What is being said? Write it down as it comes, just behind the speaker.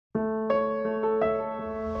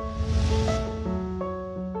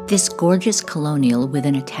This gorgeous Colonial with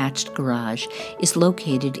an attached garage is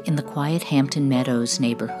located in the quiet Hampden Meadows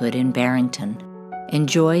neighborhood in Barrington.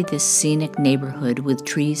 Enjoy this scenic neighborhood with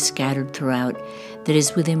trees scattered throughout that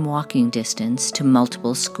is within walking distance to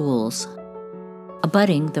multiple schools.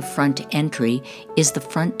 Abutting the front entry is the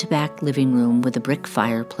front-to-back living room with a brick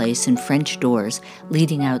fireplace and French doors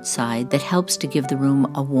leading outside that helps to give the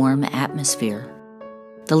room a warm atmosphere.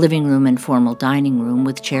 The living room and formal dining room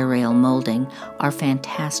with chair rail molding are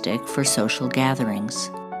fantastic for social gatherings.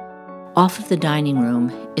 Off of the dining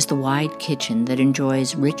room is the wide kitchen that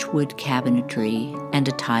enjoys rich wood cabinetry and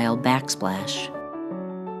a tile backsplash.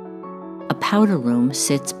 A powder room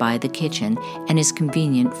sits by the kitchen and is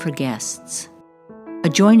convenient for guests.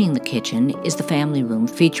 Adjoining the kitchen is the family room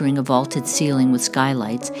featuring a vaulted ceiling with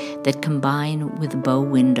skylights that combine with a bow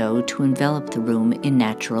window to envelop the room in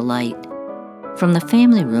natural light. From the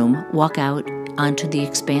family room, walk out onto the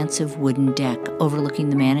expansive wooden deck overlooking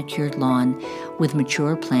the manicured lawn with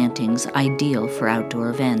mature plantings ideal for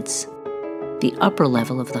outdoor events. The upper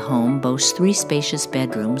level of the home boasts 3 spacious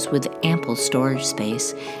bedrooms with ample storage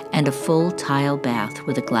space and a full tile bath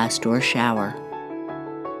with a glass door shower.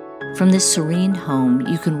 From this serene home,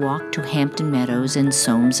 you can walk to Hampden Meadows and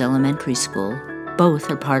Soames Elementary School. Both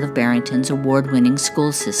are part of Barrington's award-winning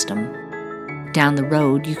school system. Down the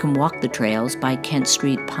road, you can walk the trails by Kent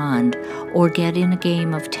Street Pond or get in a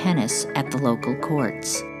game of tennis at the local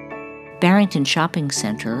courts. Barrington Shopping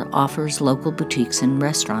Center offers local boutiques and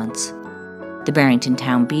restaurants. The Barrington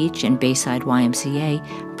Town Beach and Bayside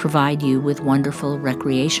YMCA provide you with wonderful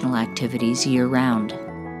recreational activities year-round.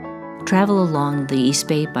 Travel along the East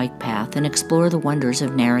Bay Bike Path and explore the wonders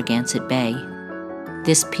of Narragansett Bay.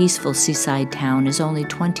 This peaceful seaside town is only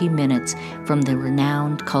 20 minutes from the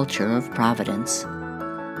renowned culture of Providence.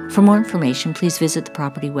 For more information, please visit the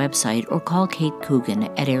property website or call Kate Coogan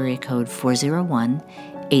at area code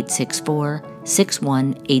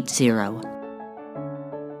 401-864-6180.